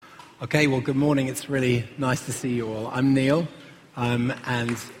Okay, well, good morning. It's really nice to see you all. I'm Neil,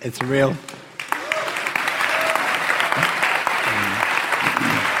 and it's a real...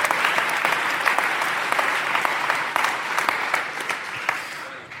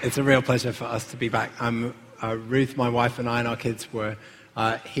 It's a real pleasure for us to be back. Ruth, my wife, and I and our kids were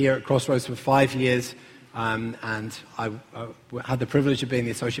here at Crossroads for 5 years, and I had the privilege of being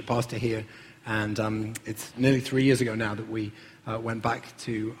the associate pastor here. And it's nearly 3 years ago now that we went back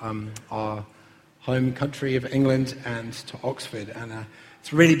to our home country of England and to Oxford. And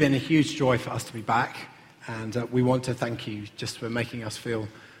it's really been a huge joy for us to be back. And we want to thank you just for making us feel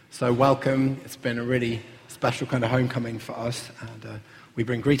so welcome. It's been a really special kind of homecoming for us. And we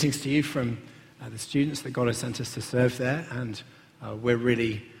bring greetings to you from the students that God has sent us to serve there. And we're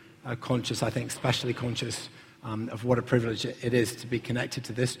really conscious, I think, especially conscious of what a privilege it is to be connected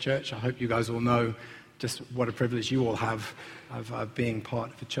to this church. I hope you guys all know just what a privilege you all have of being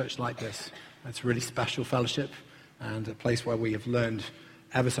part of a church like this. It's a really special fellowship and a place where we have learned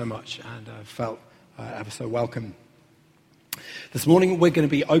ever so much and felt ever so welcome. This morning we're going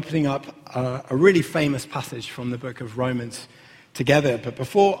to be opening up a really famous passage from the book of Romans together. But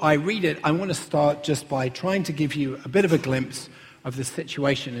before I read it, I want to start just by trying to give you a bit of a glimpse of the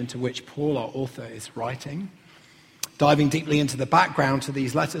situation into which Paul, our author, is writing. Diving deeply into the background to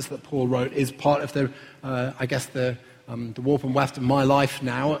these letters that Paul wrote is part of the warp and weft of my life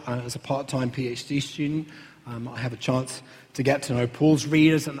now as a part-time PhD student. I have a chance to get to know Paul's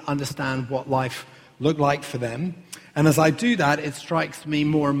readers and understand what life looked like for them. And as I do that, it strikes me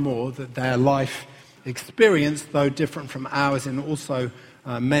more and more that their life experience, though different from ours in also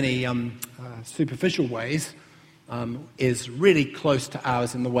many superficial ways, is really close to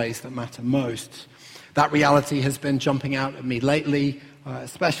ours in the ways that matter most. That reality has been jumping out at me lately,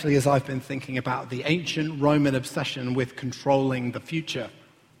 especially as I've been thinking about the ancient Roman obsession with controlling the future.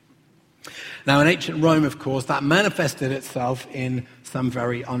 Now, in ancient Rome, of course, that manifested itself in some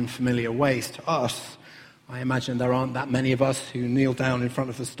very unfamiliar ways to us. I imagine there aren't that many of us who kneel down in front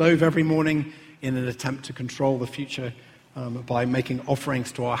of the stove every morning in an attempt to control the future by making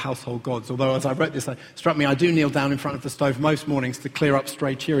offerings to our household gods. Although, as I wrote this, it struck me I do kneel down in front of the stove most mornings to clear up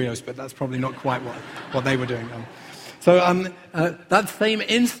stray Cheerios, but that's probably not quite what they were doing. So that same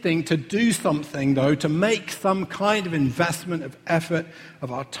instinct to do something, though, to make some kind of investment of effort,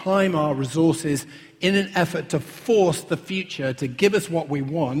 of our time, our resources, in an effort to force the future to give us what we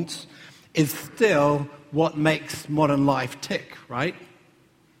want, is still what makes modern life tick, right?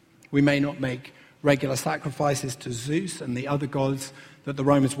 We may not make regular sacrifices to Zeus and the other gods that the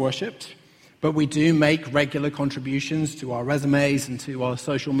Romans worshipped, but we do make regular contributions to our resumes and to our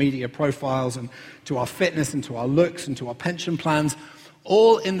social media profiles and to our fitness and to our looks and to our pension plans,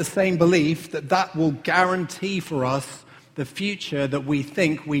 all in the same belief that that will guarantee for us the future that we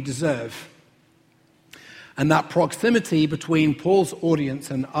think we deserve. And that proximity between Paul's audience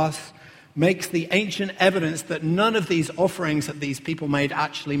and us makes the ancient evidence that none of these offerings that these people made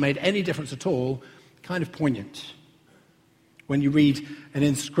actually made any difference at all kind of poignant. When you read an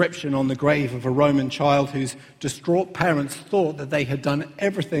inscription on the grave of a Roman child whose distraught parents thought that they had done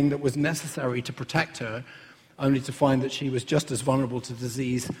everything that was necessary to protect her, only to find that she was just as vulnerable to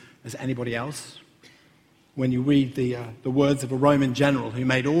disease as anybody else. When you read the words of a Roman general who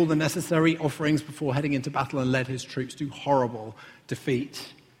made all the necessary offerings before heading into battle and led his troops to horrible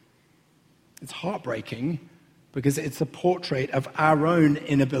defeat. It's heartbreaking because it's a portrait of our own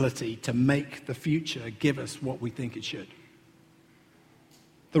inability to make the future give us what we think it should.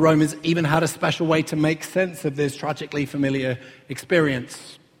 The Romans even had a special way to make sense of this tragically familiar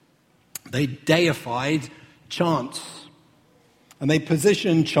experience. They deified chance, and they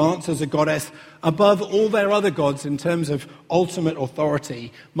positioned chance as a goddess above all their other gods in terms of ultimate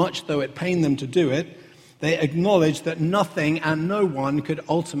authority. Much though it pained them to do it, they acknowledged that nothing and no one could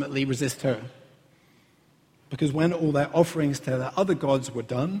ultimately resist her. Because when all their offerings to their other gods were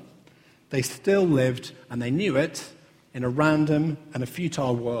done, they still lived, and they knew it, in a random and a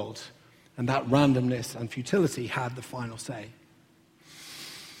futile world. And that randomness and futility had the final say.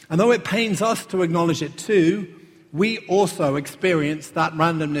 And though it pains us to acknowledge it too, we also experience that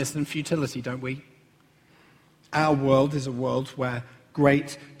randomness and futility, don't we? Our world is a world where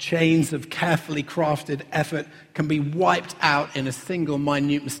great chains of carefully crafted effort can be wiped out in a single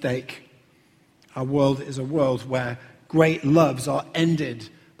minute mistake. Our world is a world where great loves are ended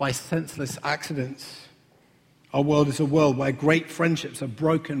by senseless accidents. Our world is a world where great friendships are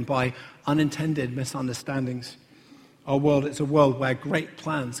broken by unintended misunderstandings. Our world is a world where great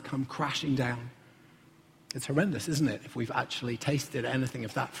plans come crashing down. It's horrendous, isn't it, if we've actually tasted anything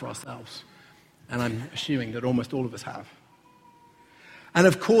of that for ourselves? And I'm assuming that almost all of us have. And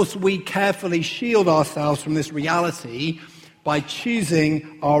of course, we carefully shield ourselves from this reality by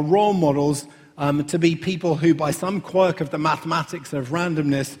choosing our role models to be people who, by some quirk of the mathematics of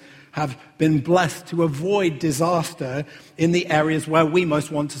randomness, have been blessed to avoid disaster in the areas where we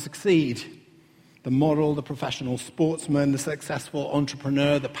most want to succeed. The model, the professional sportsman, the successful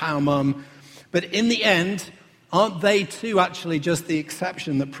entrepreneur, the power mum. But in the end, aren't they too actually just the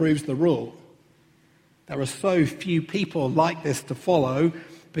exception that proves the rule? There are so few people like this to follow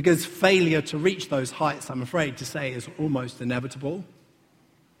because failure to reach those heights, I'm afraid to say, is almost inevitable.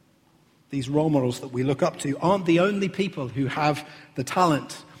 These role models that we look up to aren't the only people who have the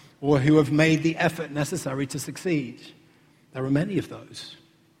talent or who have made the effort necessary to succeed. There are many of those.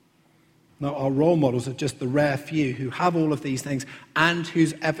 No, our role models are just the rare few who have all of these things and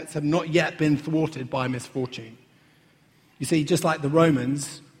whose efforts have not yet been thwarted by misfortune. You see, just like the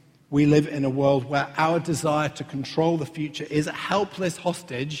Romans, we live in a world where our desire to control the future is a helpless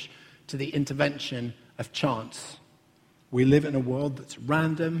hostage to the intervention of chance. We live in a world that's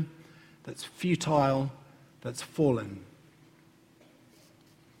random, that's futile, that's fallen.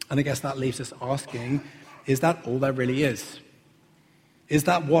 And I guess that leaves us asking, is that all there really is? Is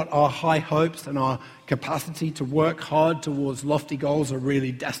that what our high hopes and our capacity to work hard towards lofty goals are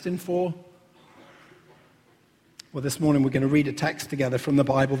really destined for? Well, this morning we're going to read a text together from the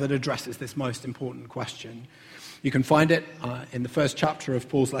Bible that addresses this most important question. You can find it in the first chapter of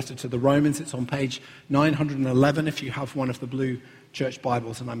Paul's letter to the Romans. It's on page 911 if you have one of the blue church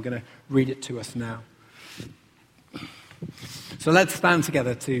Bibles, and I'm going to read it to us now. So let's stand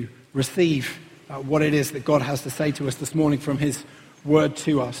together to receive what it is that God has to say to us this morning from his word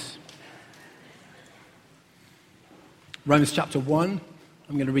to us. Romans chapter 1,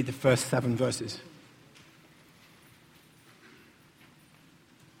 I'm going to read the first 7 verses.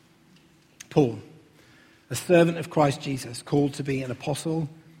 Paul, a servant of Christ Jesus, called to be an apostle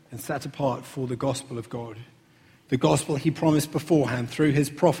and set apart for the gospel of God, the gospel he promised beforehand through his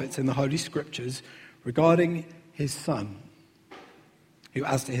prophets in the Holy Scriptures regarding his Son, who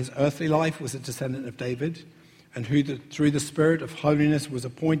as to his earthly life was a descendant of David, and who through the Spirit of holiness was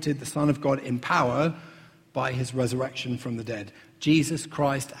appointed the Son of God in power by his resurrection from the dead, Jesus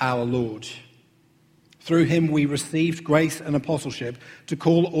Christ our Lord. Through him we received grace and apostleship to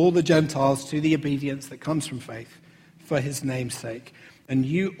call all the Gentiles to the obedience that comes from faith for his name's sake. And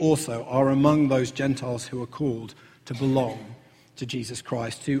you also are among those Gentiles who are called to belong to Jesus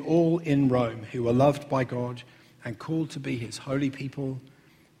Christ, to all in Rome who are loved by God and called to be his holy people.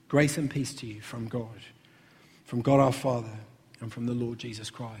 Grace and peace to you from God our Father, and from the Lord Jesus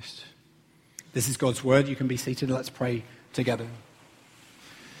Christ. This is God's word. You can be seated. Let's pray together.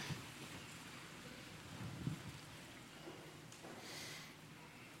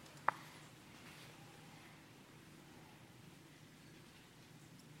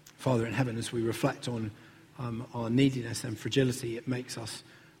 Father in heaven, as we reflect on our neediness and fragility, it makes us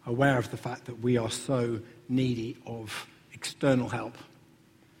aware of the fact that we are so needy of external help.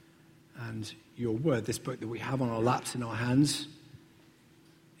 And your word, this book that we have on our laps in our hands,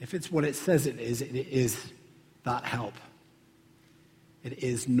 if it's what it says it is that help. It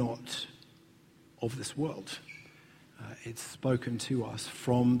is not of this world. It's spoken to us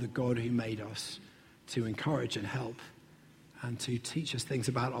from the God who made us to encourage and help and to teach us things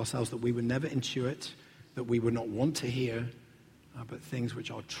about ourselves that we would never intuit, that we would not want to hear, but things which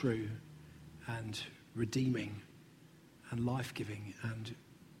are true and redeeming and life-giving. And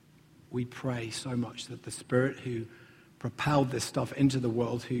we pray so much that the Spirit who propelled this stuff into the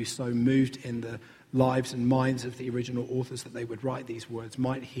world, who so moved in the lives and minds of the original authors that they would write these words,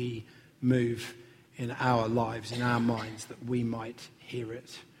 might he move in our lives, in our minds, that we might hear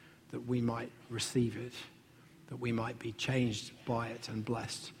it, that we might receive it, that we might be changed by it and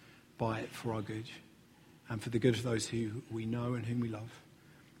blessed by it for our good and for the good of those who we know and whom we love.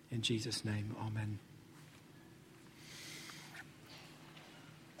 In Jesus' name, amen.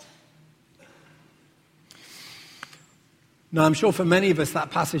 Now, I'm sure for many of us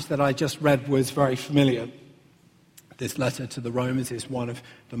that passage that I just read was very familiar. This letter to the Romans is one of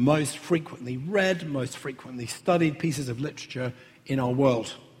the most frequently read, most frequently studied pieces of literature in our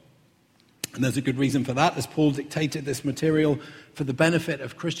world. And there's a good reason for that, as Paul dictated this material for the benefit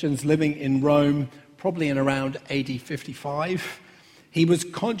of Christians living in Rome, probably in around AD 55. He was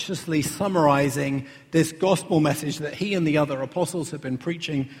consciously summarizing this gospel message that he and the other apostles have been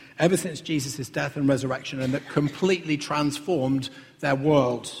preaching ever since Jesus' death and resurrection, and that completely transformed their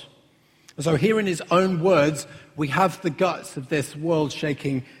world. So here in his own words, we have the guts of this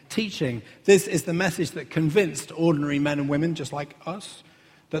world-shaking teaching. This is the message that convinced ordinary men and women, just like us,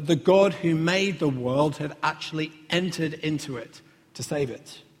 that the God who made the world had actually entered into it to save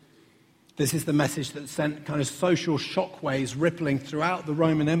it. This is the message that sent kind of social shockwaves rippling throughout the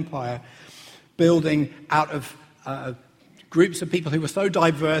Roman Empire, building out of groups of people who were so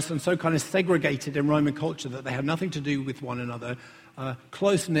diverse and so kind of segregated in Roman culture that they had nothing to do with one another,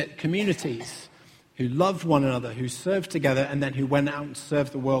 close-knit communities who loved one another, who served together, and then who went out and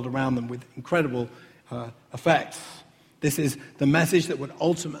served the world around them with incredible effects. This is the message that would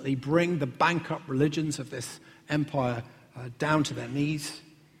ultimately bring the bankrupt religions of this empire down to their knees.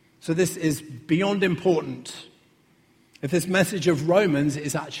 So this is beyond important. If this message of Romans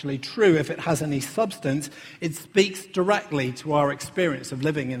is actually true, if it has any substance, it speaks directly to our experience of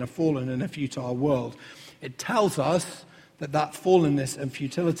living in a fallen and a futile world. It tells us that fallenness and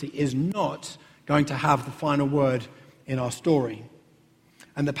futility is not going to have the final word in our story.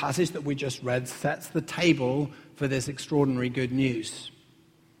 And the passage that we just read sets the table for this extraordinary good news.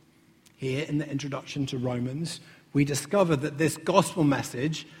 Here in the introduction to Romans, we discover that this gospel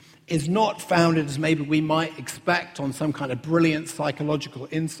message is not founded as maybe we might expect on some kind of brilliant psychological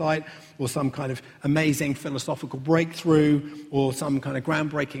insight or some kind of amazing philosophical breakthrough or some kind of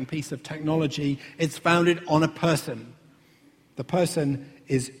groundbreaking piece of technology. It's founded on a person. The person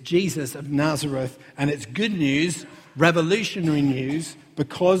is Jesus of Nazareth, and it's good news, revolutionary news,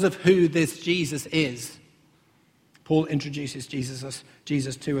 because of who this Jesus is. Paul introduces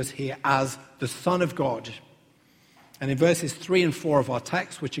Jesus to us here as the Son of God. And in verses 3 and 4 of our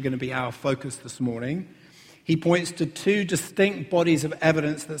text, which are going to be our focus this morning, he points to two distinct bodies of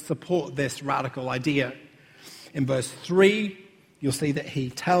evidence that support this radical idea. In verse 3, you'll see that he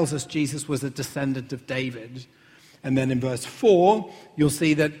tells us Jesus was a descendant of David. And then in verse 4, you'll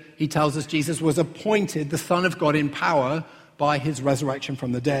see that he tells us Jesus was appointed the Son of God in power by his resurrection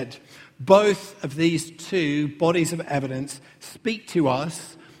from the dead. Both of these two bodies of evidence speak to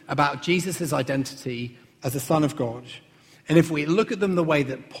us about Jesus' identity as the Son of God. And if we look at them the way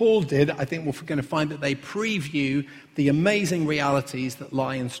that Paul did, I think we're going to find that they preview the amazing realities that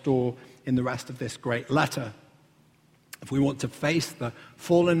lie in store in the rest of this great letter. If we want to face the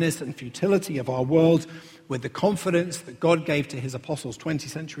fallenness and futility of our world with the confidence that God gave to his apostles 20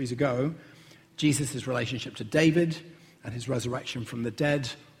 centuries ago, Jesus' relationship to David and his resurrection from the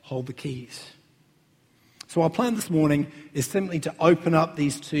dead hold the keys. So our plan this morning is simply to open up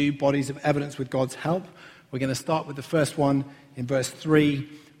these two bodies of evidence with God's help. We're going to start with the first one in verse 3,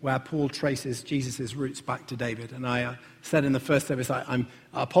 where Paul traces Jesus' roots back to David. And I said in the first service, I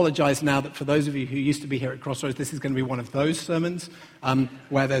apologize now that for those of you who used to be here at Crossroads, this is going to be one of those sermons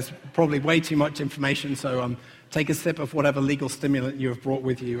where there's probably way too much information. So take a sip of whatever legal stimulant you have brought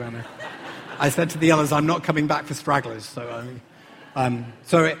with you. And I said to the others, I'm not coming back for stragglers. So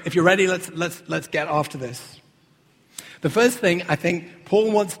if you're ready, let's get after this. The first thing I think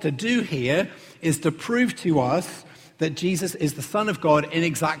Paul wants to do here is to prove to us that Jesus is the Son of God in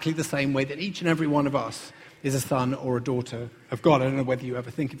exactly the same way that each and every one of us is a son or a daughter of God. I don't know whether you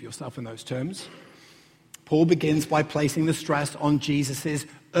ever think of yourself in those terms. Paul begins by placing the stress on Jesus'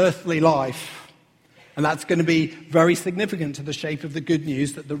 earthly life. And that's going to be very significant to the shape of the good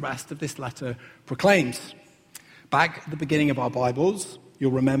news that the rest of this letter proclaims. Back at the beginning of our Bibles,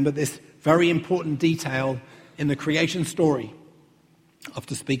 you'll remember this very important detail in the creation story.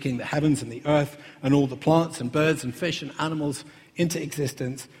 After speaking the heavens and the earth and all the plants and birds and fish and animals into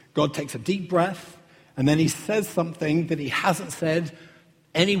existence, God takes a deep breath and then he says something that he hasn't said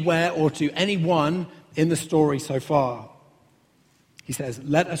anywhere or to anyone in the story so far. He says,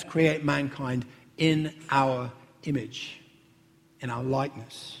 let us create mankind in our image, in our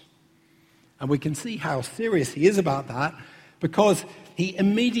likeness. And we can see how serious he is about that because he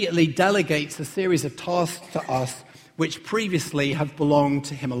immediately delegates a series of tasks to us which previously have belonged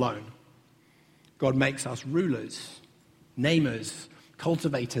to him alone. God makes us rulers, namers,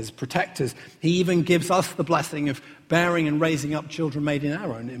 cultivators, protectors. He even gives us the blessing of bearing and raising up children made in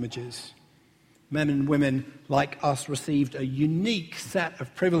our own images. Men and women like us received a unique set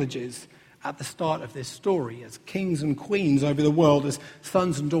of privileges at the start of this story as kings and queens over the world, as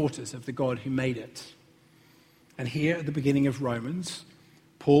sons and daughters of the God who made it. And here at the beginning of Romans,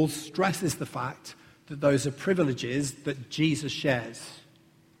 Paul stresses the fact that those are privileges that Jesus shares.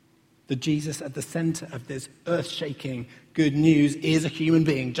 That Jesus at the center of this earth-shaking good news is a human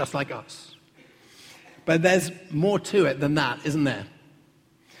being just like us. But there's more to it than that, isn't there?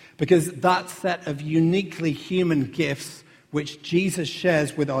 Because that set of uniquely human gifts which Jesus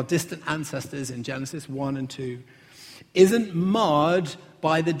shares with our distant ancestors in Genesis 1 and 2 isn't marred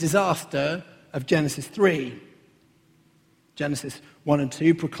by the disaster of Genesis 3. Genesis 1 and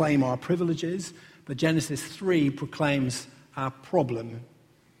 2 proclaim our privileges, but Genesis 3 proclaims our problem.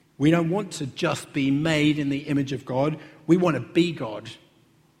 We don't want to just be made in the image of God. We want to be God.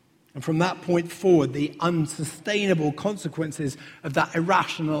 And from that point forward, the unsustainable consequences of that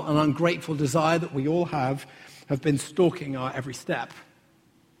irrational and ungrateful desire that we all have been stalking our every step.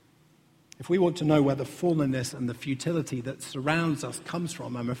 If we want to know where the fallenness and the futility that surrounds us comes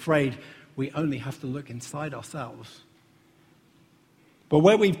from, I'm afraid we only have to look inside ourselves. But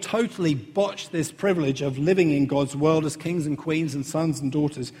where we've totally botched this privilege of living in God's world as kings and queens and sons and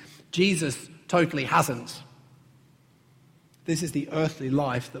daughters, Jesus totally hasn't. This is the earthly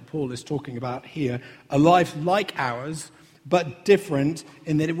life that Paul is talking about here, a life like ours, but different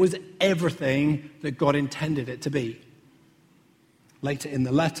in that it was everything that God intended it to be. Later in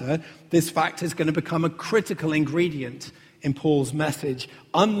the letter, this fact is going to become a critical ingredient in Paul's message.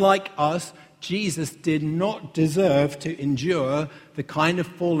 Unlike us, Jesus did not deserve to endure the kind of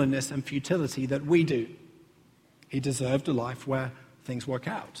fallenness and futility that we do. He deserved a life where things work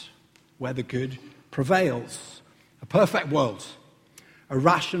out, where the good prevails. A perfect world, a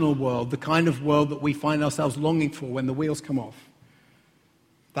rational world, the kind of world that we find ourselves longing for when the wheels come off.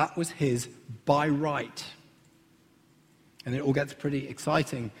 That was his by right. And it all gets pretty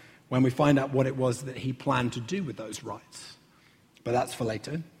exciting when we find out what it was that he planned to do with those rights. But that's for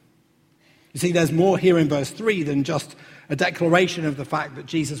later. You see, there's more here in verse 3 than just a declaration of the fact that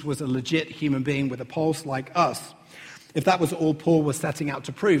Jesus was a legit human being with a pulse like us. If that was all Paul was setting out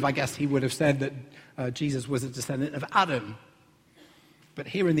to prove, I guess he would have said that Jesus was a descendant of Adam. But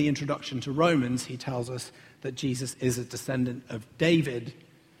here in the introduction to Romans, he tells us that Jesus is a descendant of David.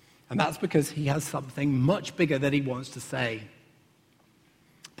 And that's because he has something much bigger that he wants to say.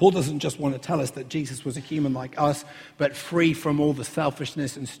 Paul doesn't just want to tell us that Jesus was a human like us, but free from all the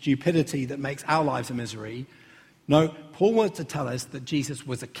selfishness and stupidity that makes our lives a misery. No, Paul wants to tell us that Jesus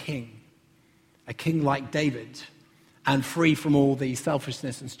was a king like David, and free from all the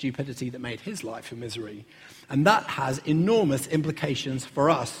selfishness and stupidity that made his life a misery. And that has enormous implications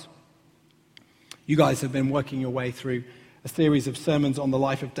for us. You guys have been working your way through a series of sermons on the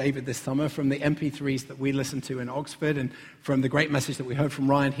life of David this summer from the MP3s that we listened to in Oxford and from the great message that we heard from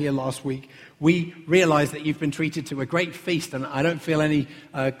Ryan here last week. We realize that you've been treated to a great feast, and I don't feel any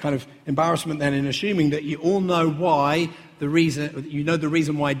kind of embarrassment then in assuming that you all know the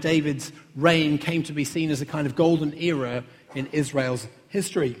reason why David's reign came to be seen as a kind of golden era in Israel's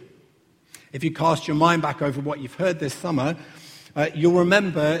history. If you cast your mind back over what you've heard this summer, you'll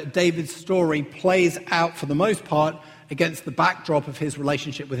remember David's story plays out for the most part against the backdrop of his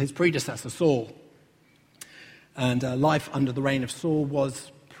relationship with his predecessor, Saul. And life under the reign of Saul was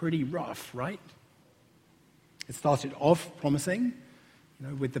pretty rough, right? It started off promising,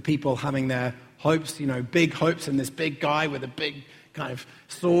 with the people having their hopes, big hopes in this big guy with a big kind of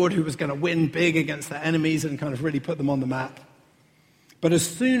sword who was going to win big against their enemies and kind of really put them on the map. But as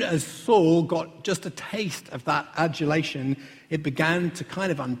soon as Saul got just a taste of that adulation, it began to kind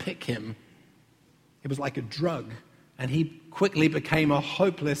of unpick him. It was like a drug. And he quickly became a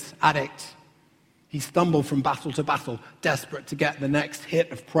hopeless addict. He stumbled from battle to battle, desperate to get the next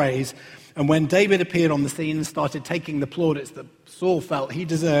hit of praise. And when David appeared on the scene and started taking the plaudits that Saul felt he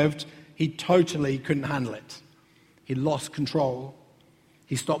deserved, he totally couldn't handle it. He lost control.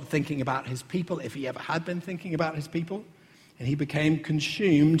 He stopped thinking about his people, if he ever had been thinking about his people. And he became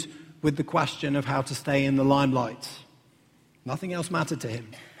consumed with the question of how to stay in the limelight. Nothing else mattered to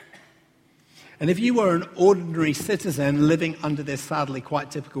him. And if you were an ordinary citizen living under this sadly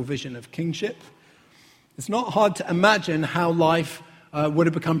quite typical vision of kingship, it's not hard to imagine how life would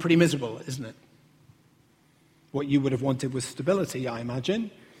have become pretty miserable, isn't it? What you would have wanted was stability, I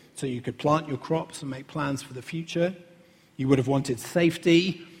imagine, so you could plant your crops and make plans for the future. You would have wanted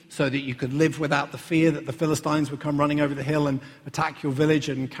safety so that you could live without the fear that the Philistines would come running over the hill and attack your village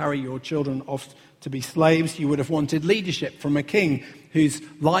and carry your children off to be slaves. You would have wanted leadership from a king whose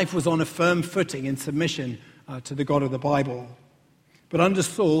life was on a firm footing in submission to the God of the Bible. But under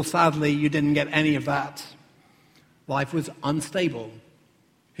Saul, sadly, you didn't get any of that. Life was unstable.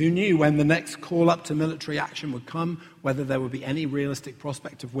 Who knew when the next call up to military action would come, whether there would be any realistic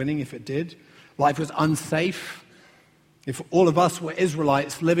prospect of winning if it did? Life was unsafe. If all of us were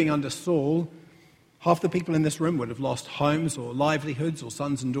Israelites living under Saul, half the people in this room would have lost homes or livelihoods or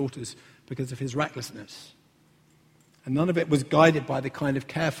sons and daughters because of his recklessness. And none of it was guided by the kind of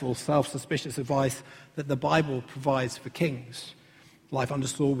careful, self-suspicious advice that the Bible provides for kings. Life under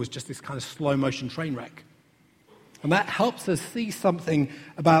Saul was just this kind of slow-motion train wreck. And that helps us see something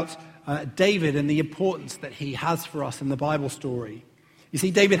about David and the importance that he has for us in the Bible story. You see,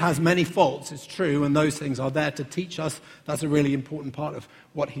 David has many faults, it's true, and those things are there to teach us. That's a really important part of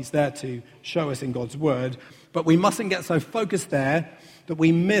what he's there to show us in God's word. But we mustn't get so focused there that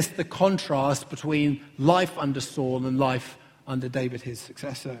we miss the contrast between life under Saul and life under David, his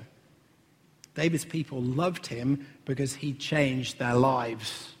successor. David's people loved him because he changed their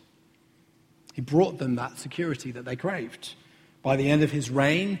lives. He brought them that security that they craved. By the end of his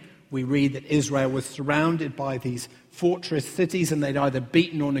reign, we read that Israel was surrounded by these fortress cities, and they'd either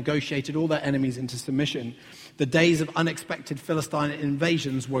beaten or negotiated all their enemies into submission. The days of unexpected Philistine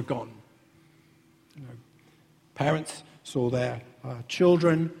invasions were gone. Parents saw their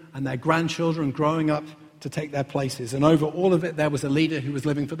children and their grandchildren growing up to take their places. And over all of it, there was a leader who was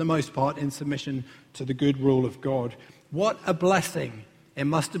living for the most part in submission to the good rule of God. What a blessing it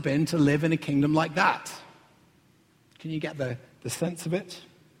must have been to live in a kingdom like that. Can you get the sense of it?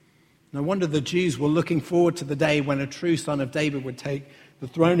 No wonder the Jews were looking forward to the day when a true son of David would take the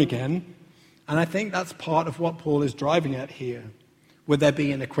throne again. And I think that's part of what Paul is driving at here. Would there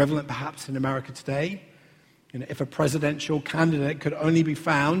be an equivalent perhaps in America today? If a presidential candidate could only be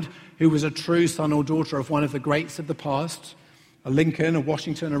found who was a true son or daughter of one of the greats of the past, a Lincoln, a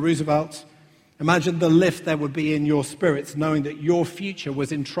Washington, a Roosevelt, imagine the lift there would be in your spirits knowing that your future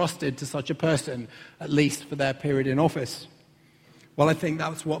was entrusted to such a person, at least for their period in office. Well, I think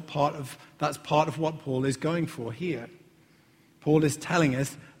that's part of what Paul is going for here. Paul is telling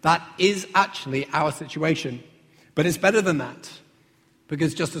us that is actually our situation. But it's better than that.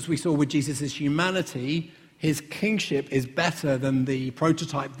 Because just as we saw with Jesus' humanity, his kingship is better than the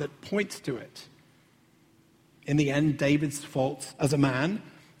prototype that points to it. In the end, David's faults as a man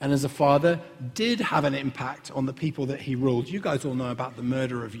and as a father did have an impact on the people that he ruled. You guys all know about the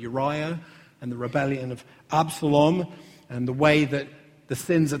murder of Uriah and the rebellion of Absalom, and the way that the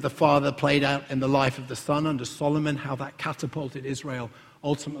sins of the father played out in the life of the son under Solomon, how that catapulted Israel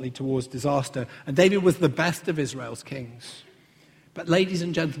ultimately towards disaster. And David was the best of Israel's kings. But ladies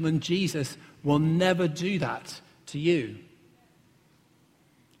and gentlemen, Jesus will never do that to you.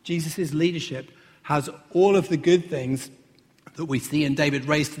 Jesus' leadership has all of the good things that we see in David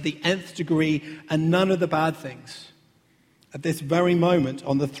raised to the nth degree and none of the bad things. At this very moment,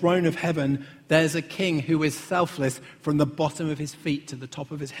 on the throne of heaven, there's a king who is selfless from the bottom of his feet to the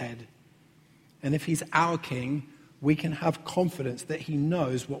top of his head. And if he's our king, we can have confidence that he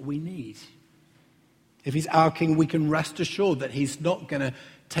knows what we need. If he's our king, we can rest assured that he's not going to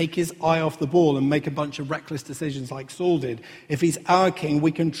take his eye off the ball and make a bunch of reckless decisions like Saul did. If he's our king,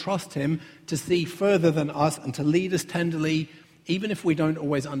 we can trust him to see further than us and to lead us tenderly, even if we don't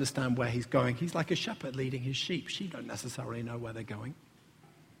always understand where he's going. He's like a shepherd leading his sheep. Sheep don't necessarily know where they're going.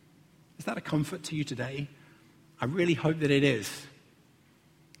 Is that a comfort to you today? I really hope that it is.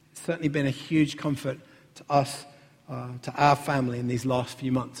 It's certainly been a huge comfort to us, to our family in these last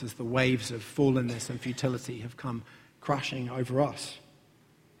few months as the waves of fallenness and futility have come crashing over us.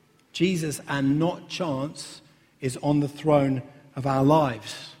 Jesus, and not chance, is on the throne of our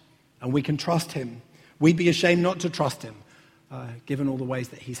lives, and we can trust him. We'd be ashamed not to trust him, given all the ways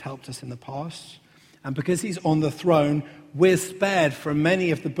that he's helped us in the past. And because he's on the throne, we're spared from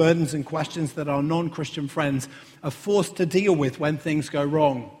many of the burdens and questions that our non-Christian friends are forced to deal with when things go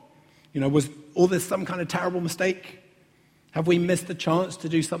wrong. Was all this some kind of terrible mistake? Have we missed the chance to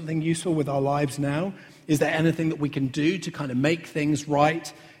do something useful with our lives now? Is there anything that we can do to kind of make things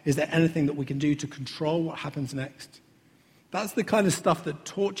right? Is there anything that we can do to control what happens next? That's the kind of stuff that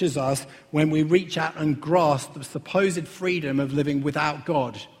tortures us when we reach out and grasp the supposed freedom of living without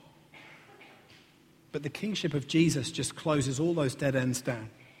God. But the kingship of Jesus just closes all those dead ends down.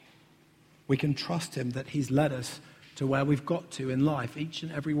 We can trust him that he's led us to where we've got to in life, each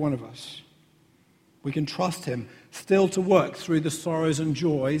and every one of us. We can trust him still to work through the sorrows and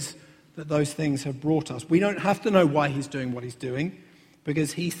joys that those things have brought us. We don't have to know why he's doing what he's doing,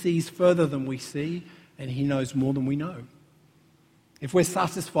 because he sees further than we see, and he knows more than we know. If we're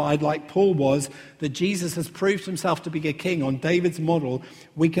satisfied, like Paul was, that Jesus has proved himself to be a king on David's model,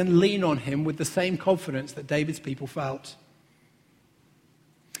 we can lean on him with the same confidence that David's people felt.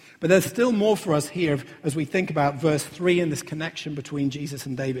 But there's still more for us here as we think about verse 3 and this connection between Jesus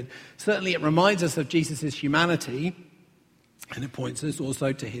and David. Certainly it reminds us of Jesus' humanity, and it points us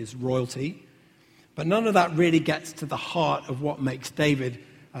also to his royalty. But none of that really gets to the heart of what makes David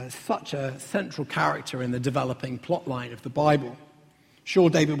such a central character in the developing plot line of the Bible.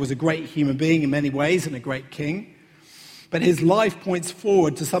 Sure, David was a great human being in many ways and a great king, but his life points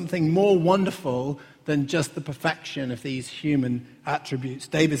forward to something more wonderful than just the perfection of these human attributes.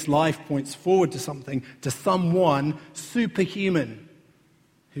 David's life points forward to someone superhuman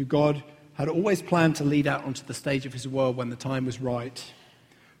who God had always planned to lead out onto the stage of his world when the time was right.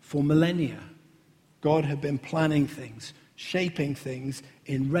 For millennia, God had been planning things, shaping things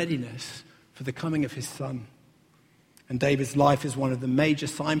in readiness for the coming of his son. And David's life is one of the major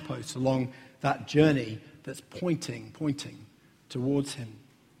signposts along that journey that's pointing towards him.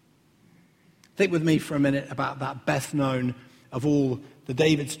 Think with me for a minute about that best known of all the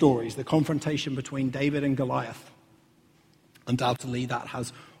David stories, the confrontation between David and Goliath. Undoubtedly, that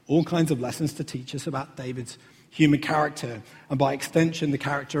has all kinds of lessons to teach us about David's human character, and by extension, the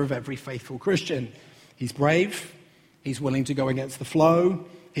character of every faithful Christian. He's brave, he's willing to go against the flow,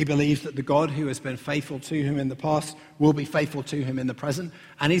 he believes that the God who has been faithful to him in the past will be faithful to him in the present,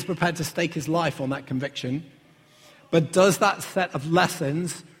 and he's prepared to stake his life on that conviction. But does that set of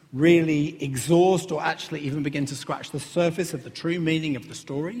lessons really exhaust or actually even begin to scratch the surface of the true meaning of the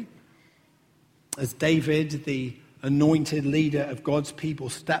story? As David, the anointed leader of God's people,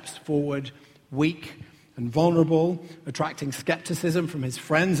 steps forward, weak and vulnerable, attracting skepticism from his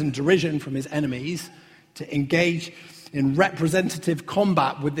friends and derision from his enemies, to engage in representative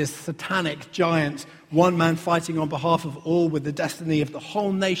combat with this satanic giant, one man fighting on behalf of all with the destiny of the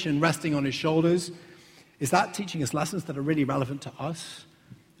whole nation resting on his shoulders. Is that teaching us lessons that are really relevant to us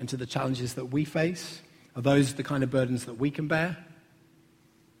and to the challenges that we face? Are those the kind of burdens that we can bear?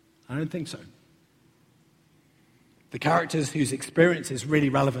 I don't think so. The characters whose experience is really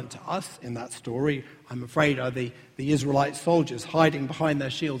relevant to us in that story, I'm afraid, are the Israelite soldiers hiding behind their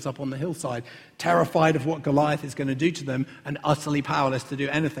shields up on the hillside, terrified of what Goliath is going to do to them and utterly powerless to do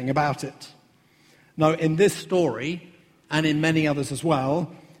anything about it. Now, in this story, and in many others as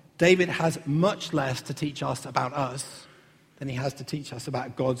well, David has much less to teach us about us than he has to teach us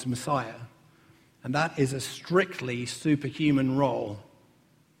about God's Messiah. And that is a strictly superhuman role.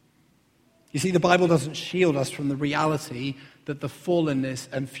 You see, the Bible doesn't shield us from the reality that the fallenness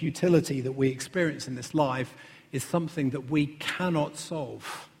and futility that we experience in this life is something that we cannot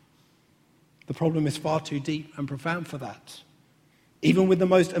solve. The problem is far too deep and profound for that. Even with the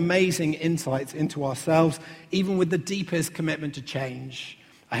most amazing insights into ourselves, even with the deepest commitment to change.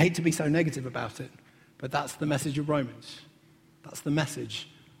 I hate to be so negative about it, but that's the message of Romans. That's the message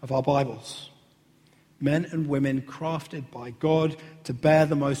of our Bibles. Men and women crafted by God to bear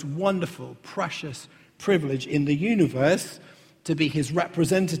the most wonderful, precious privilege in the universe, to be his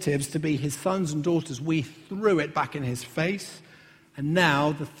representatives, to be his sons and daughters. We threw it back in his face, and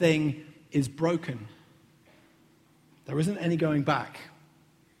now the thing is broken. There isn't any going back.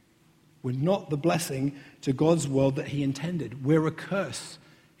 We're not the blessing to God's world that he intended. We're a curse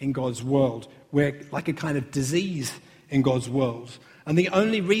in God's world. We're like a kind of disease in God's world. And the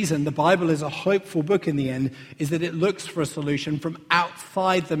only reason the Bible is a hopeful book in the end is that it looks for a solution from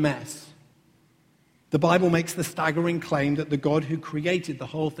outside the mess. The Bible makes the staggering claim that the God who created the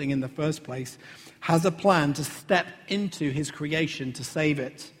whole thing in the first place has a plan to step into his creation to save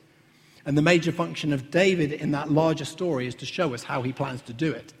it. And the major function of David in that larger story is to show us how he plans to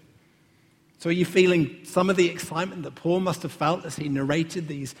do it. So are you feeling some of the excitement that Paul must have felt as he narrated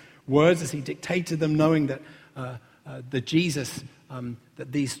these words, as he dictated them, knowing that the Jesus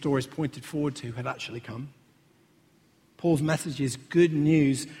that these stories pointed forward to had actually come? Paul's message is good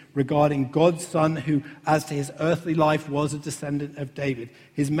news regarding God's Son who, as to his earthly life, was a descendant of David.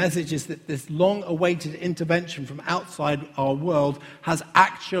 His message is that this long-awaited intervention from outside our world has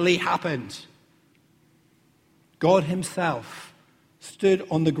actually happened. God himself stood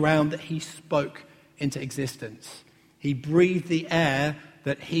on the ground that he spoke into existence. He breathed the air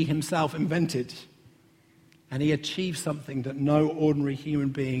that he himself invented. And he achieved something that no ordinary human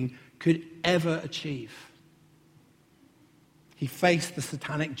being could ever achieve. He faced the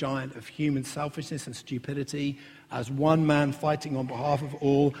satanic giant of human selfishness and stupidity as one man fighting on behalf of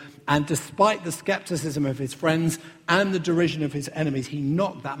all. And despite the skepticism of his friends and the derision of his enemies, he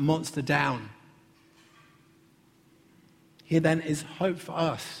knocked that monster down. Here then is hope for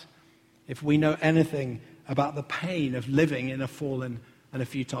us if we know anything about the pain of living in a fallen and a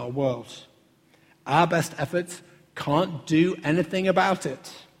futile world. Our best efforts can't do anything about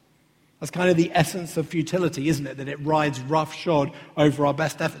it. That's kind of the essence of futility, isn't it? That it rides roughshod over our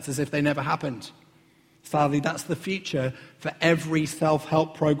best efforts as if they never happened. Sadly, that's the future for every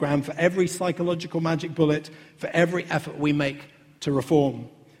self-help program, for every psychological magic bullet, for every effort we make to reform.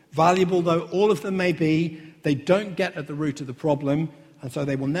 Valuable though all of them may be, they don't get at the root of the problem, and so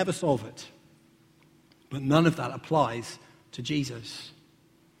they will never solve it. But none of that applies to Jesus.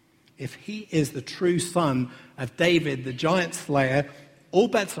 If he is the true son of David, the giant slayer, all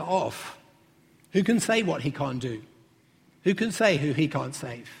bets are off. Who can say what he can't do? Who can say who he can't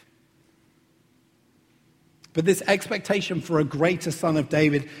save? But this expectation for a greater son of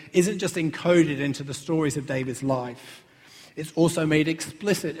David isn't just encoded into the stories of David's life. It's also made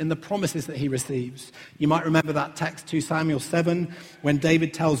explicit in the promises that he receives. You might remember that text, 2 Samuel 7, when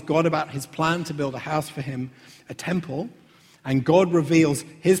David tells God about his plan to build a house for him, a temple, and God reveals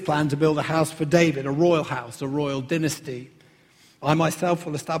his plan to build a house for David, a royal house, a royal dynasty. I myself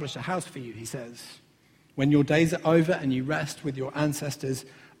will establish a house for you, he says. When your days are over and you rest with your ancestors,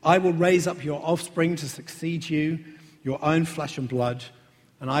 I will raise up your offspring to succeed you, your own flesh and blood,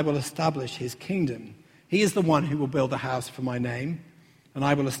 and I will establish his kingdom. He is the one who will build a house for my name, and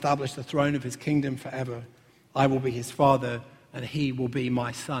I will establish the throne of his kingdom forever. I will be his father, and he will be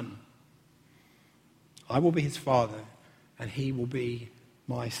my son. I will be his father, and he will be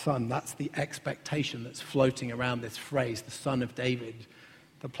my son. That's the expectation that's floating around this phrase, the Son of David,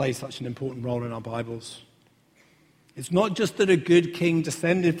 that plays such an important role in our Bibles. It's not just that a good king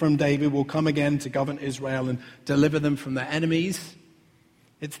descended from David will come again to govern Israel and deliver them from their enemies.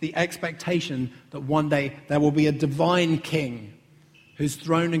 It's the expectation that one day there will be a divine king whose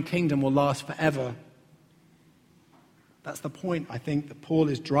throne and kingdom will last forever. That's the point, I think, that Paul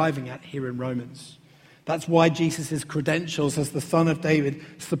is driving at here in Romans. That's why Jesus' credentials as the Son of David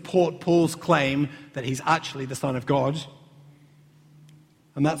support Paul's claim that he's actually the Son of God.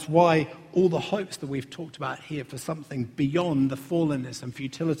 And that's why all the hopes that we've talked about here for something beyond the fallenness and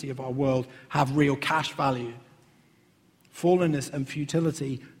futility of our world have real cash value. Fallenness and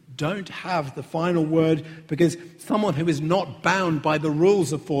futility don't have the final word, because someone who is not bound by the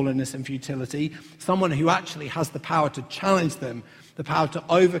rules of fallenness and futility, someone who actually has the power to challenge them, the power to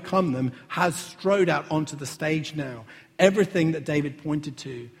overcome them, has strode out onto the stage now. Everything that David pointed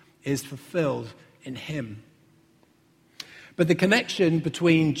to is fulfilled in him. But the connection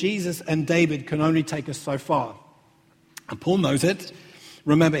between Jesus and David can only take us so far. And Paul knows it.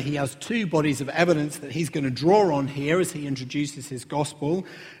 Remember, he has two bodies of evidence that he's going to draw on here as he introduces his gospel.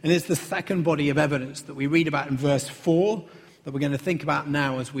 And it's the second body of evidence that we read about in verse 4 that we're going to think about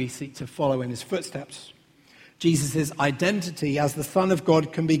now as we seek to follow in his footsteps. Jesus' identity as the Son of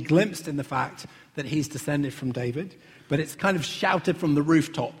God can be glimpsed in the fact that he's descended from David, but it's kind of shouted from the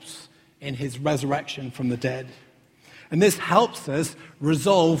rooftops in his resurrection from the dead. And this helps us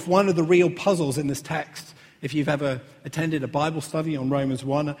resolve one of the real puzzles in this text. If you've ever attended a Bible study on Romans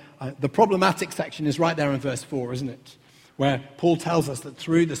 1, the problematic section is right there in verse 4, isn't it? Where Paul tells us that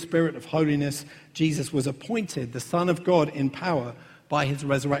through the Spirit of holiness, Jesus was appointed the Son of God in power by his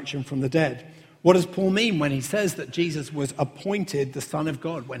resurrection from the dead. What does Paul mean when he says that Jesus was appointed the Son of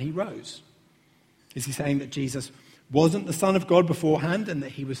God when he rose? Is he saying that Jesus wasn't the Son of God beforehand and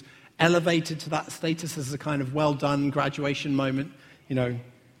that he was elevated to that status as a kind of well-done graduation moment? You know,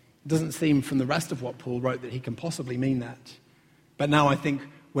 it doesn't seem from the rest of what Paul wrote that he can possibly mean that. But now I think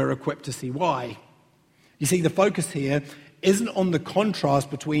we're equipped to see why. You see, the focus here isn't on the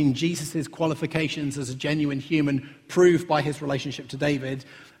contrast between Jesus' qualifications as a genuine human proved by his relationship to David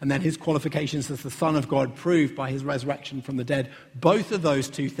and then his qualifications as the Son of God proved by his resurrection from the dead. Both of those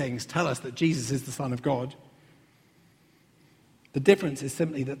two things tell us that Jesus is the Son of God. The difference is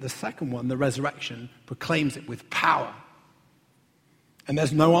simply that the second one, the resurrection, proclaims it with power. And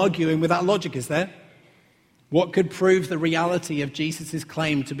there's no arguing with that logic, is there? What could prove the reality of Jesus'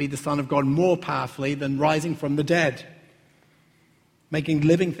 claim to be the Son of God more powerfully than rising from the dead? Making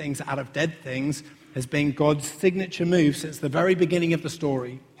living things out of dead things has been God's signature move since the very beginning of the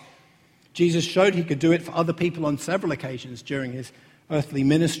story. Jesus showed he could do it for other people on several occasions during his earthly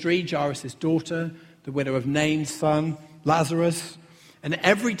ministry. Jairus' daughter, the widow of Nain's son, Lazarus. And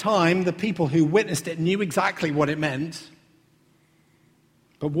every time the people who witnessed it knew exactly what it meant.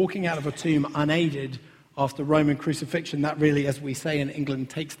 But walking out of a tomb unaided after Roman crucifixion, that really, as we say in England,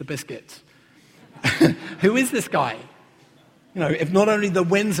 takes the biscuit. Who is this guy? You know, if not only the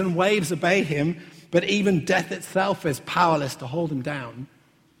winds and waves obey him, but even death itself is powerless to hold him down.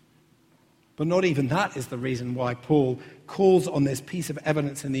 But not even that is the reason why Paul calls on this piece of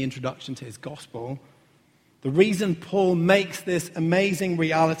evidence in the introduction to his gospel. The reason Paul makes this amazing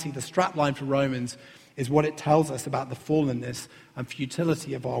reality the strapline for Romans is what it tells us about the fallenness and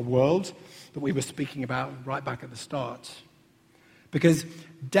futility of our world that we were speaking about right back at the start. Because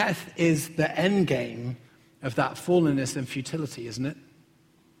death is the end game of that fallenness and futility, isn't it?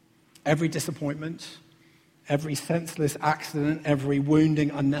 Every disappointment, every senseless accident, every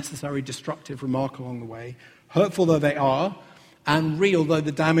wounding, unnecessary, destructive remark along the way, hurtful though they are, and real though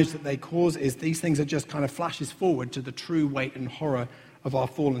the damage that they cause is, these things are just kind of flashes forward to the true weight and horror of our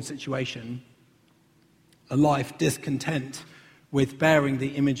fallen situation. A life discontent with bearing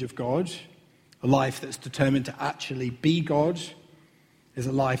the image of God, a life that's determined to actually be God, is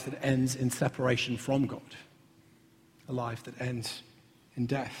a life that ends in separation from God. A life that ends in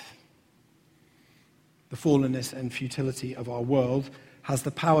death. the fallenness and futility of our world, has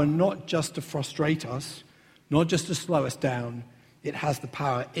the power not just to frustrate us, not just to slow us down. It has the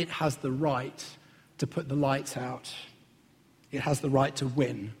power, it has the right to put the lights out. It has the right to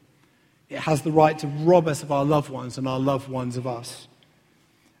win. It has the right to rob us of our loved ones and our loved ones of us.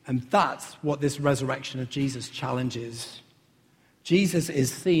 And that's what this resurrection of Jesus challenges. Jesus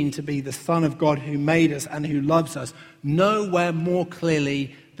is seen to be the Son of God who made us and who loves us nowhere more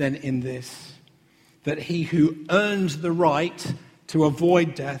clearly than in this. That he who earned the right to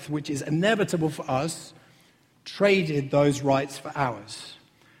avoid death, which is inevitable for us, traded those rights for ours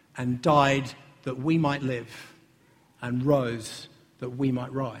and died that we might live and rose that we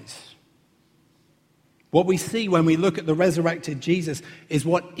might rise. What we see when we look at the resurrected Jesus is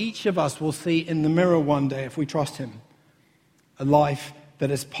what each of us will see in the mirror one day if we trust him. A life that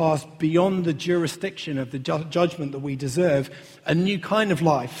has passed beyond the jurisdiction of the judgment that we deserve, a new kind of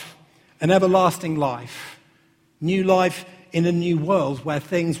life, an everlasting life, new life in a new world where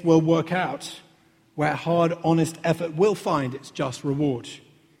things will work out, where hard, honest effort will find its just reward,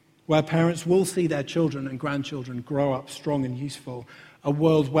 where parents will see their children and grandchildren grow up strong and useful, a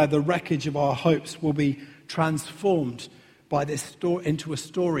world where the wreckage of our hopes will be transformed by this into a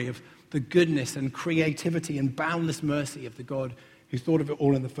story of the goodness and creativity and boundless mercy of the God who thought of it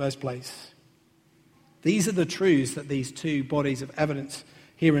all in the first place. These are the truths that these two bodies of evidence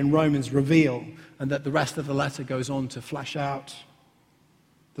here in Romans reveal, and that the rest of the letter goes on to flesh out.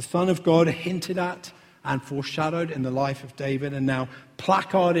 The Son of God hinted at and foreshadowed in the life of David, and now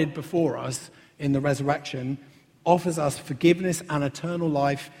placarded before us in the resurrection, offers us forgiveness and eternal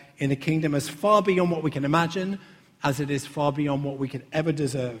life in a kingdom as far beyond what we can imagine as it is far beyond what we could ever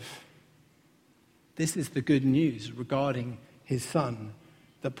deserve. This is the good news regarding his Son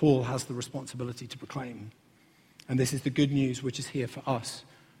that Paul has the responsibility to proclaim. And this is the good news which is here for us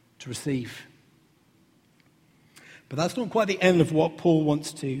to receive. But that's not quite the end of what Paul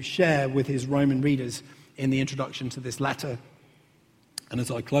wants to share with his Roman readers in the introduction to this letter. And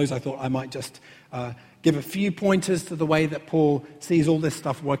as I close, I thought I might just give a few pointers to the way that Paul sees all this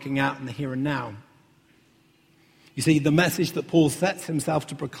stuff working out in the here and now. You see, the message that Paul sets himself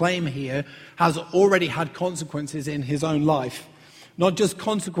to proclaim here has already had consequences in his own life. Not just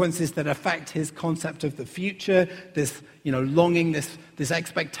consequences that affect his concept of the future, this longing, this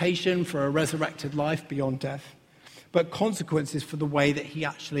expectation for a resurrected life beyond death, but consequences for the way that he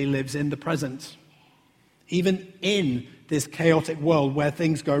actually lives in the present. Even in this chaotic world where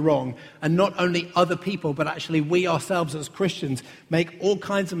things go wrong, and not only other people, but actually we ourselves as Christians make all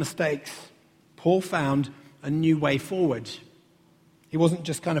kinds of mistakes, Paul found a new way forward. He wasn't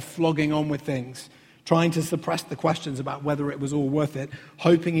just kind of flogging on with things, trying to suppress the questions about whether it was all worth it,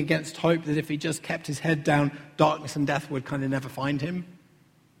 hoping against hope that if he just kept his head down, darkness and death would kind of never find him.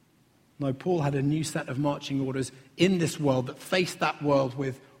 No, Paul had a new set of marching orders in this world that faced that world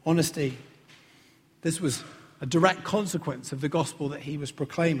with honesty. This was a direct consequence of the gospel that he was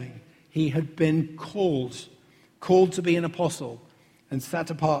proclaiming. He had been called to be an apostle and set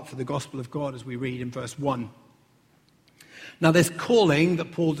apart for the gospel of God, as we read in verse 1. Now, this calling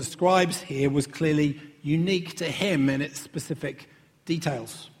that Paul describes here was clearly unique to him in its specific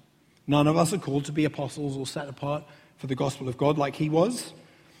details. None of us are called to be apostles or set apart for the gospel of God like he was.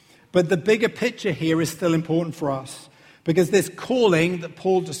 But the bigger picture here is still important for us, because this calling that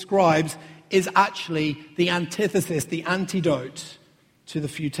Paul describes is actually the antithesis, the antidote to the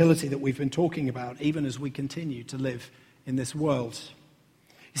futility that we've been talking about, even as we continue to live in this world.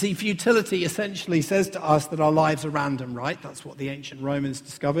 You see, futility essentially says to us that our lives are random, right? That's what the ancient Romans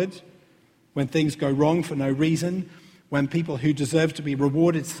discovered. When things go wrong for no reason, when people who deserve to be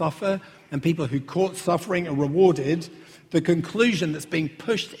rewarded suffer, and people who caught suffering are rewarded, the conclusion that's being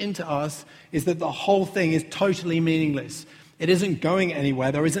pushed into us is that the whole thing is totally meaningless. It isn't going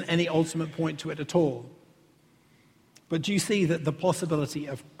anywhere. There isn't any ultimate point to it at all. But do you see that the possibility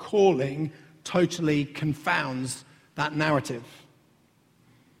of calling totally confounds that narrative?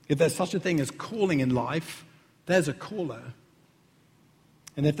 If there's such a thing as calling in life, there's a caller.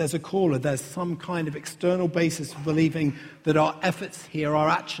 And if there's a caller, there's some kind of external basis for believing that our efforts here are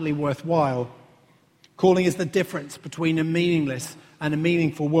actually worthwhile. Calling is the difference between a meaningless and a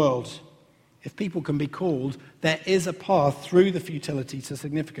meaningful world. If people can be called, there is a path through the futility to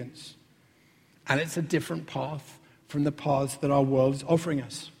significance. And it's a different path from the paths that our world is offering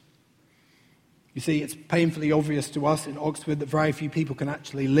us. You see, it's painfully obvious to us in Oxford that very few people can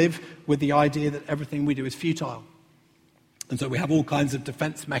actually live with the idea that everything we do is futile. And so we have all kinds of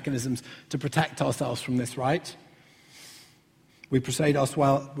defense mechanisms to protect ourselves from this, right? We persuade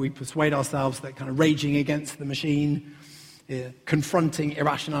ourselves that kind of raging against the machine confronting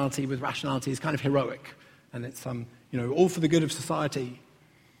irrationality with rationality is kind of heroic, and it's all for the good of society.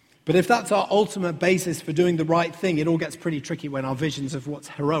 But if that's our ultimate basis for doing the right thing, it all gets pretty tricky when our visions of what's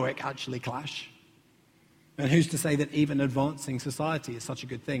heroic actually clash. And who's to say that even advancing society is such a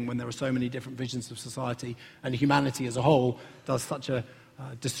good thing when there are so many different visions of society, and humanity as a whole does such a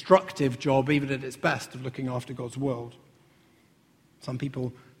destructive job, even at its best, of looking after God's world. Some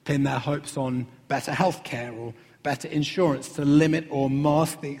people pin their hopes on better health care or better insurance to limit or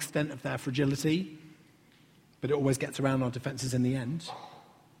mask the extent of their fragility, but it always gets around our defenses in the end.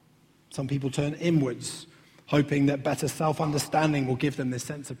 Some people turn inwards, hoping that better self-understanding will give them this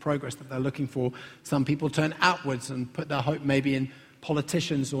sense of progress that they're looking for. Some people turn outwards and put their hope maybe in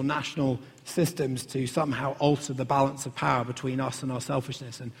politicians or national systems to somehow alter the balance of power between us and our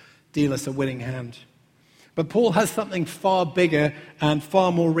selfishness and deal us a winning hand. But Paul has something far bigger and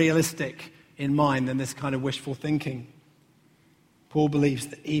far more realistic in mind than this kind of wishful thinking. Paul believes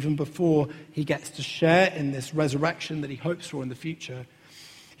that even before he gets to share in this resurrection that he hopes for in the future,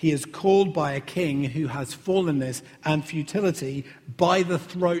 he is called by a king who has fallenness and futility by the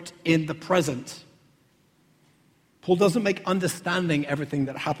throat in the present. Paul doesn't make understanding everything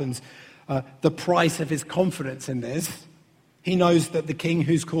that happens the price of his confidence in this. He knows that the king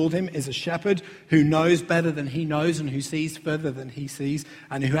who's called him is a shepherd who knows better than he knows and who sees further than he sees,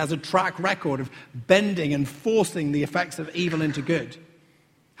 and who has a track record of bending and forcing the effects of evil into good.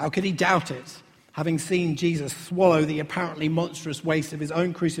 How could he doubt it, having seen Jesus swallow the apparently monstrous waste of his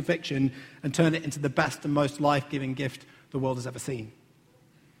own crucifixion and turn it into the best and most life-giving gift the world has ever seen?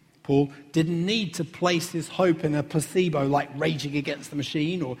 Paul didn't need to place his hope in a placebo like Raging Against the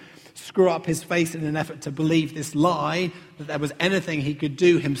Machine, or screw up his face in an effort to believe this lie that there was anything he could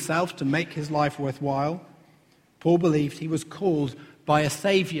do himself to make his life worthwhile. Paul believed he was called by a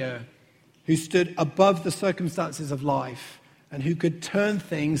Savior who stood above the circumstances of life and who could turn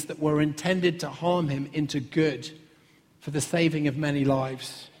things that were intended to harm him into good for the saving of many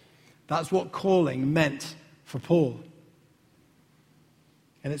lives. That's what calling meant for Paul.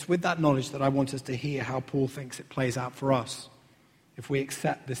 And it's with that knowledge that I want us to hear how Paul thinks it plays out for us if we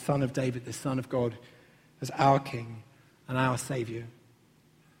accept this Son of David, this Son of God, as our King and our Savior.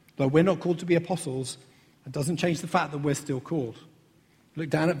 Though we're not called to be apostles, it doesn't change the fact that we're still called. Look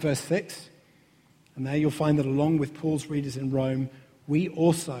down at verse 6, and there you'll find that along with Paul's readers in Rome, we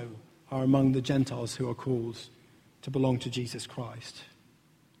also are among the Gentiles who are called to belong to Jesus Christ.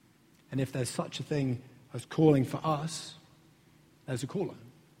 And if there's such a thing as calling for us, there's a caller.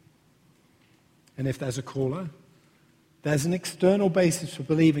 And if there's a caller, there's an external basis for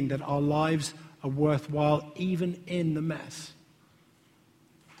believing that our lives are worthwhile even in the mess.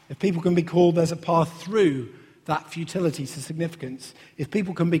 If people can be called, there's a path through that futility to significance. If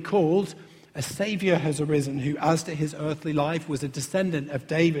people can be called, a Savior has arisen who, as to his earthly life, was a descendant of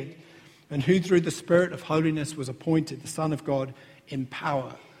David, and who through the Spirit of holiness was appointed the Son of God in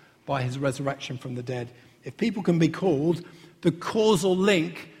power by his resurrection from the dead. If people can be called, the causal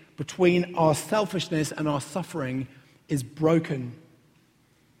link between our selfishness and our suffering is broken.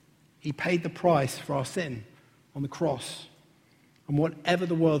 He paid the price for our sin on the cross. And whatever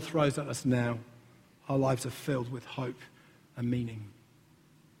the world throws at us now, our lives are filled with hope and meaning.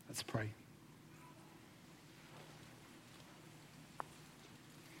 Let's pray.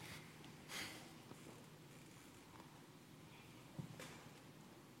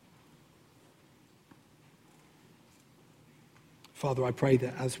 Father, I pray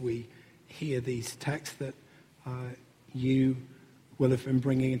that as we hear these texts that you will have been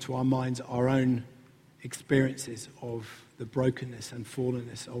bringing into our minds our own experiences of the brokenness and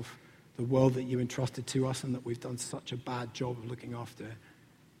fallenness of the world that you entrusted to us and that we've done such a bad job of looking after.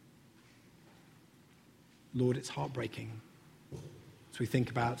 Lord, it's heartbreaking as we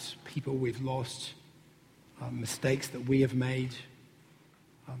think about people we've lost, mistakes that we have made,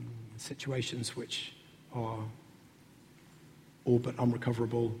 situations which are all but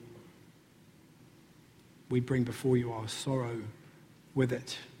unrecoverable. We bring before you our sorrow with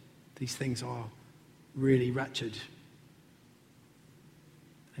it. These things are really wretched.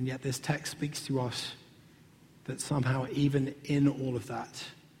 And yet this text speaks to us that somehow even in all of that,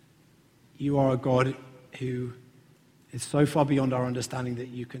 you are a God who is so far beyond our understanding that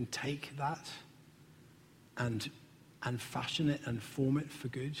you can take that and fashion it and form it for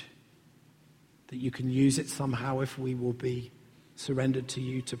good. That you can use it somehow if we will be surrendered to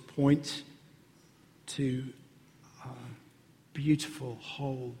you to point to beautiful,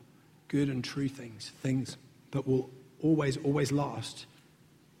 whole, good and true things that will always last.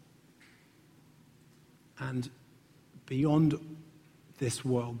 And beyond this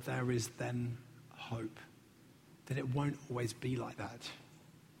world, there is then hope. that it won't always be like that.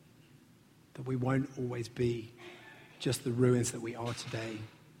 That we won't always be just the ruins that we are today.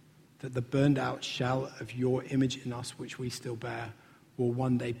 That the burned out shell of your image in us, which we still bear, will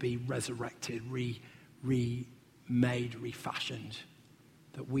one day be resurrected, remade, refashioned.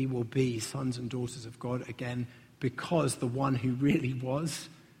 That we will be sons and daughters of God again, because the one who really was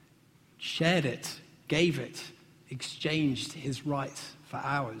shared it, gave it, exchanged his rights for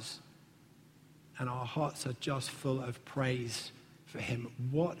ours. And our hearts are just full of praise for him.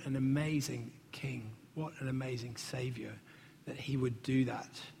 What an amazing King. What an amazing Savior that he would do that.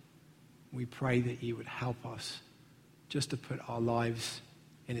 We pray that he would help us just to put our lives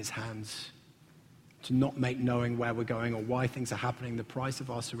in his hands, to not make knowing where we're going or why things are happening the price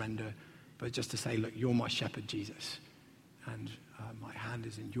of our surrender, but just to say, look, you're my shepherd, Jesus, and my hand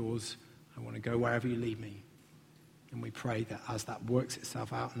is in yours. I want to go wherever you lead me. And we pray that as that works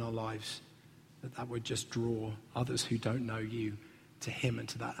itself out in our lives, that would just draw others who don't know you to him and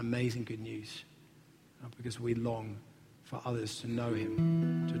to that amazing good news. Because we long for others to know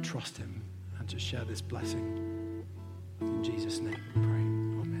him, to trust him, and to share this blessing. In Jesus' name we pray.